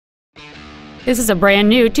This is a brand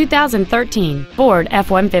new 2013 Ford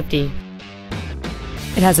F-150.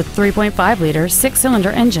 It has a 3.5-liter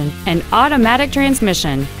six-cylinder engine and automatic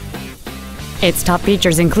transmission. Its top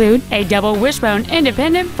features include a double wishbone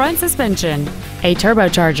independent front suspension, a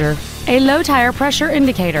turbocharger, a low tire pressure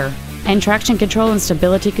indicator, and traction control and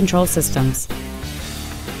stability control systems.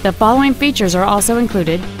 The following features are also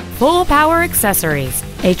included: full power accessories,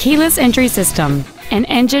 a keyless entry system, an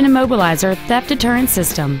engine immobilizer theft deterrent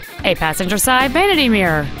system, a passenger side vanity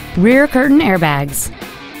mirror, rear curtain airbags.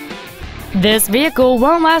 This vehicle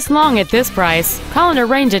won't last long at this price. Call and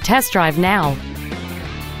arrange a test drive now.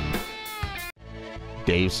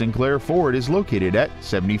 Dave Sinclair Ford is located at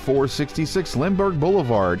 7466 Lindbergh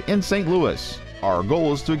Boulevard in St. Louis. Our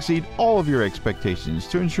goal is to exceed all of your expectations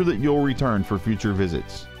to ensure that you'll return for future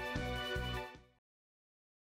visits.